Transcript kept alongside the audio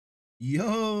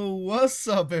Yo, what's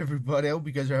up, everybody? I hope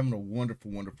you guys are having a wonderful,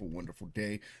 wonderful, wonderful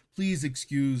day. Please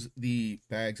excuse the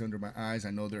bags under my eyes. I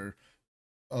know they're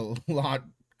a lot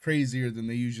crazier than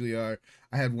they usually are.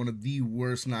 I had one of the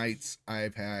worst nights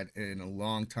I've had in a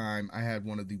long time. I had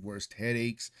one of the worst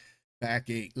headaches,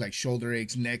 backache, like shoulder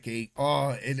aches, neck ache.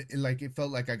 Oh, it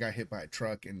felt like I got hit by a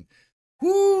truck, and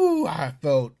whoo, I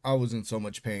felt I was in so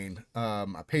much pain.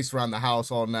 I paced around the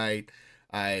house all night.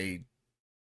 I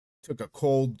took a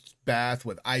cold bath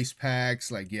with ice packs.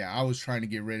 Like, yeah, I was trying to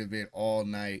get rid of it all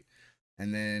night.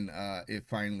 And then it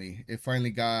finally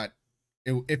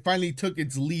took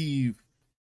its leave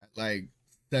at like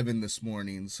 7 this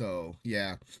morning. So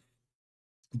yeah.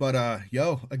 But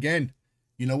yo, again,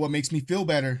 you know what makes me feel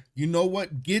better? You know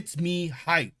what gets me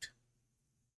hyped?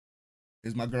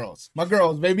 Is my girls. My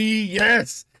girls, baby.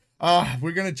 Yes.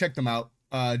 We're gonna check them out.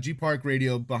 G Park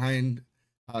Radio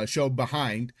show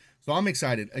behind. So I'm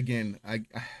excited again.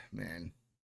 Man,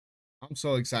 I'm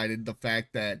so excited. The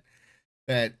fact that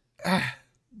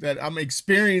I'm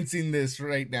experiencing this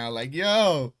right now, like,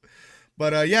 yo.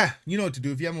 But yeah, you know what to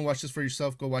do. If you haven't watched this for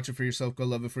yourself, go watch it for yourself. Go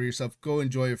love it for yourself. Go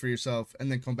enjoy it for yourself,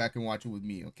 and then come back and watch it with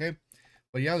me. Okay?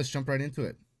 But yeah, let's jump right into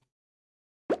it.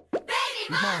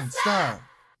 BABYMONSTER.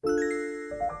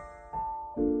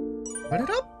 Put it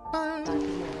up.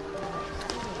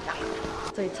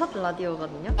 저희 첫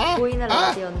라디오거든요. 보이는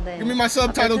라디오인데. Give me my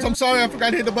subtitles. I'm sorry, I forgot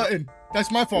to hit the button. That's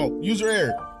my fault. User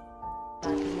error.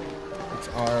 It's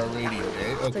our radio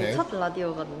day. Okay. 저희 첫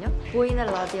라디오거든요. 보이는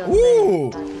라디오인데.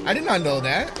 Ooh, I did not know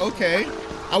that. Okay.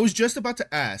 I was just about to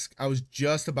ask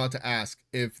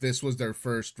if this was their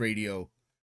first radio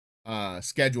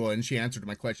schedule, and she answered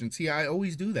my question. See, I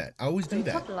always do that. 저희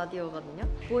첫 라디오거든요.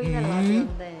 보이는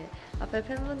라디오인데 앞에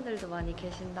팬분들도 많이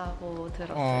계신다고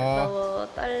들었어요. 너무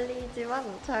떨리지만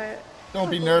잘. Don't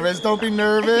be nervous. Don't be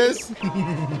nervous.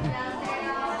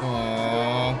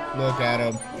 Aww, look at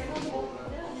him.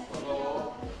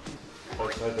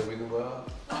 잘 되고 있는 거야?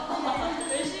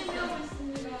 열심히 하고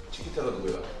있습니다. 치키타가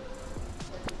누구야?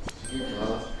 치키타.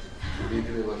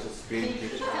 리듬에 맞춰 스페인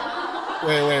캐치.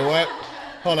 Wait, what?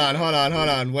 Hold on.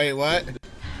 Wait, what?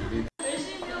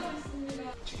 열심히 하고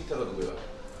있습니다. 치키타가 누구야?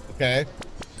 Okay.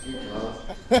 치키타.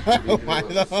 Why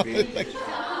the 스페인 캐치.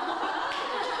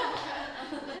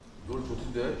 노래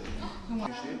좋던데?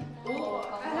 혹시?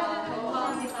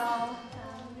 감사합니다.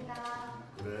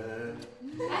 그래.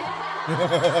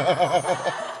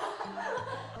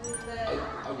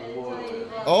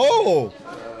 Oh,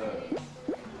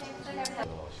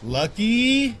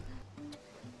 lucky.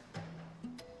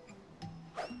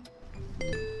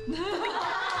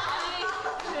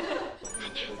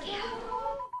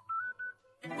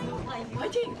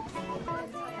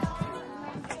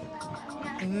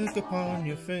 Look upon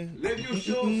your face. 라디오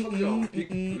쇼 선정 빅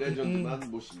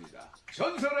레전드만 모십니다.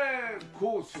 전설의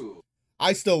고수.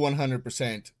 I still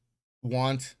 100%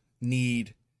 want,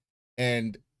 need,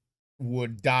 and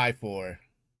would die for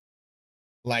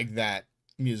like that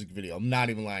music video. I'm not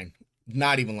even lying.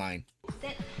 Not even lying.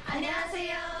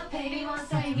 안녕하세요,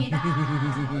 베이비몬스터입니다.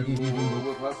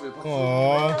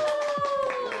 Aww.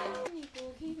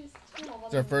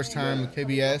 It's our first time with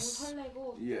KBS.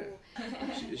 예.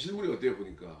 실물이 어때요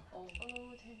보니까?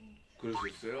 그럴 수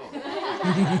있어요.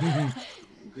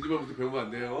 그 집안부터 배우면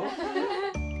안 돼요.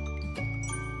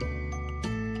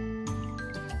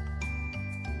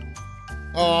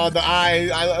 Oh, the eyes.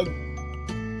 I love.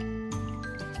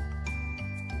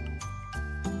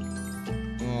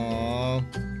 Aww.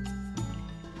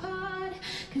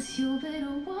 Cause you'll be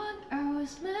the one I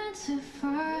was meant to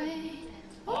find.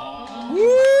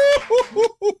 Woo!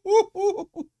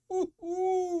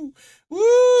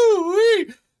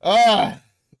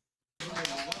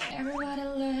 Everybody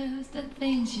loves the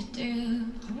things you do,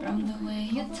 from the way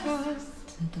you talk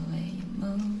to the way you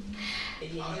move.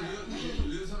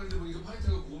 이런 사람들 보니까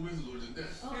파이터가 고음에서 놀던데.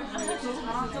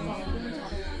 박수와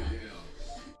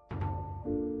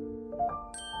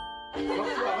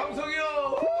함성이요.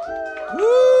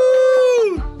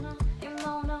 Woo! You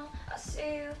know, I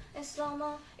see you in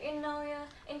slow-mo, you know you're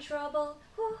in trouble.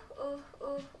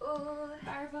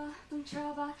 밟아,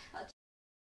 뭉쳐봐.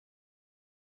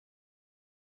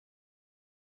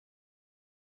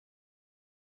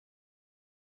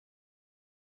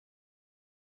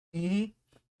 You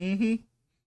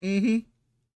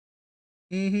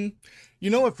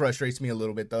know what frustrates me a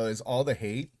little bit though is all the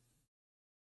hate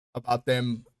about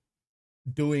them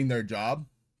doing their job,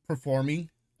 performing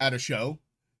at a show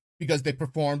because they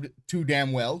performed too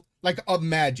damn well. Like,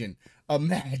 imagine,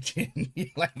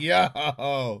 like, yo,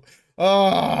 oh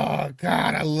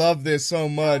God, I love this so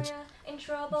much.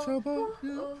 trouble. Trouble.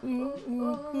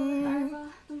 밟아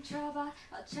뭉쳐봐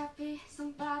어차피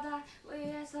손바닥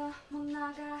위에서 못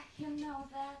나가 You know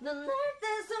that 눈을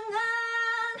뜬 순간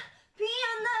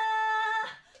피어나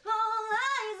All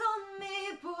eyes on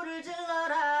me 불을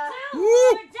질러라.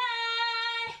 Or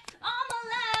die all my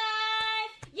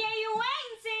life Yeah you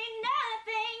ain't seen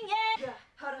nothing yet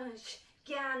하루는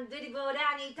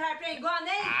깐들이보다니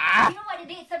달팽이관에. You know what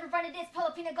it is everybody this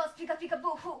펄피는 거 스피커 피커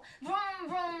부후 Vroom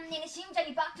vroom 니네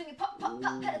심장이 박동이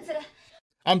퍽퍽퍽 페르트르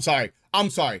I'm sorry.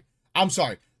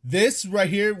 This right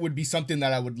here would be something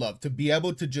that I would love to be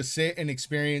able to just sit and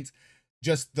experience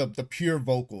just the pure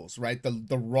vocals, right?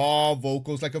 The raw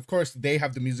vocals. Like, of course, they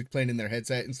have the music playing in their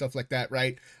headset and stuff like that,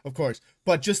 right? Of course.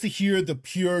 But just to hear the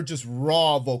pure, just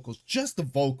raw vocals, just the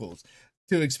vocals,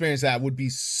 to experience that would be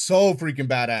so freaking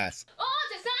badass. 온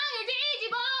세상을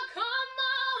뒤집어 Come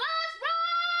on let's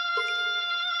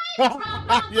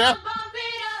ride Yeah. Bump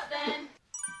it up and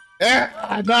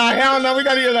Yeah, nah, hell no, we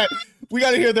gotta hear that. We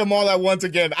gotta hear them all at once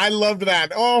again. I loved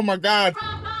that. Oh my god.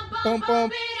 Bum, bum,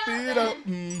 beat up.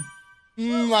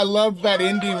 I love that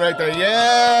ending right there.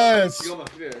 Yes. 기가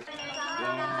막히네.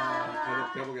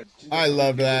 와, 대박이야. 진짜 I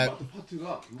love that. 마트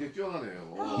파트가 굉장히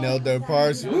뛰어나네요. Nailed their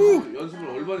parts. Woo. 연습을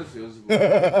얼마나 했어요,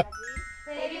 연습을.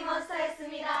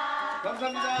 베이비몬스터였습니다.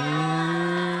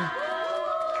 감사합니다.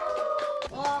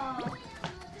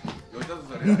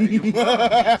 15살이야.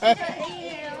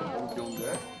 애기예요. 너무 귀여운데?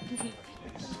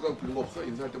 수강 그런 거 없어?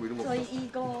 인사할 때 뭐 이런 거 없어?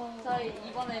 저희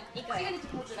이번에 시그니처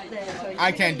포즈가 있어요. 네, 저희.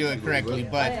 I can't do it correctly,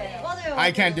 but 네, 맞아요.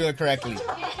 I can't do it correctly.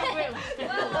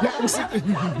 하나, 둘, 셋.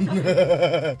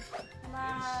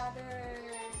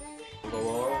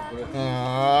 고마워. 그래.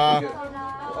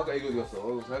 아까 이거 어디갔어?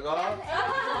 잘 가.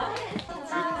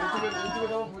 유튜브에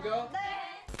한번 보자.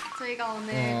 저희가 오늘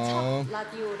어. 첫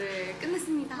라디오를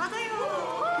끝냈습니다.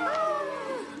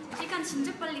 시간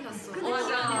진짜 빨리 갔어.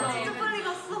 맞아. 진짜 빨리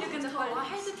갔어. 약간 더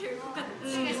할수 될 것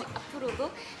같은.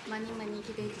 앞으로도 많이 많이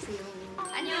기대해 주세요.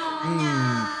 안녕.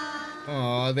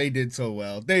 Oh, they did so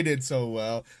well. They did so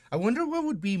well. I wonder what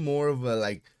would be more of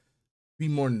a be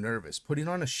more nervous, putting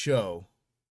on a show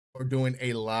or doing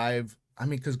a live. I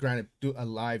mean, because granted, a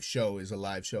live show is a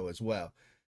live show as well.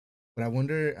 But I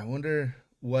wonder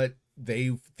what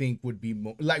they think would be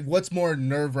more what's more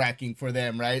nerve-wracking for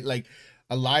them, right? Like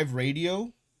a live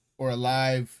radio or a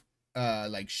live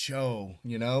show,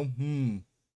 you know?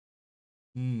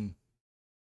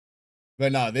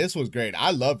 But no, this was great.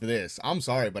 I loved this. I'm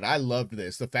sorry, but I loved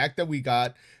this. The fact that we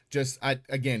got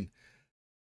again,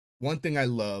 one thing I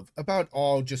love about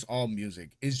all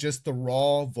music is just the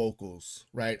raw vocals,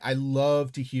 right? I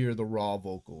love to hear the raw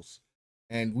vocals.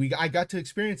 And I got to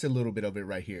experience a little bit of it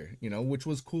right here, you know, which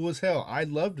was cool as hell. I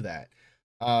loved that.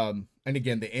 And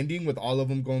again, the ending with all of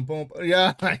them going boom.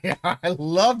 Yeah, I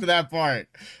loved that part.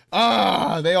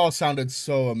 They all sounded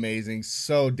so amazing,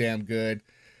 so damn good.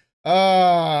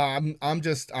 I'm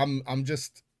just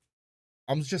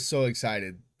so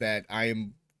excited that I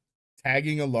am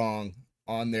tagging along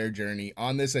on their journey,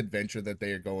 on this adventure that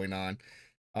they are going on.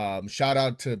 Shout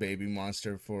out to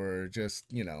BABYMONSTER for just,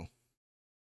 you know.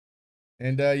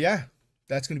 And yeah,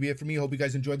 that's going to be it for me. Hope you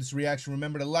guys enjoyed this reaction.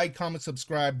 Remember to like, comment,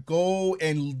 subscribe. Go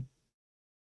and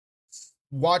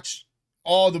watch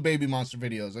all the BABYMONSTER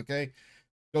videos, okay?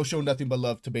 Go show nothing but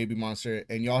love to BABYMONSTER.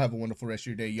 And y'all have a wonderful rest of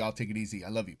your day. Y'all take it easy. I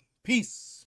love you. Peace.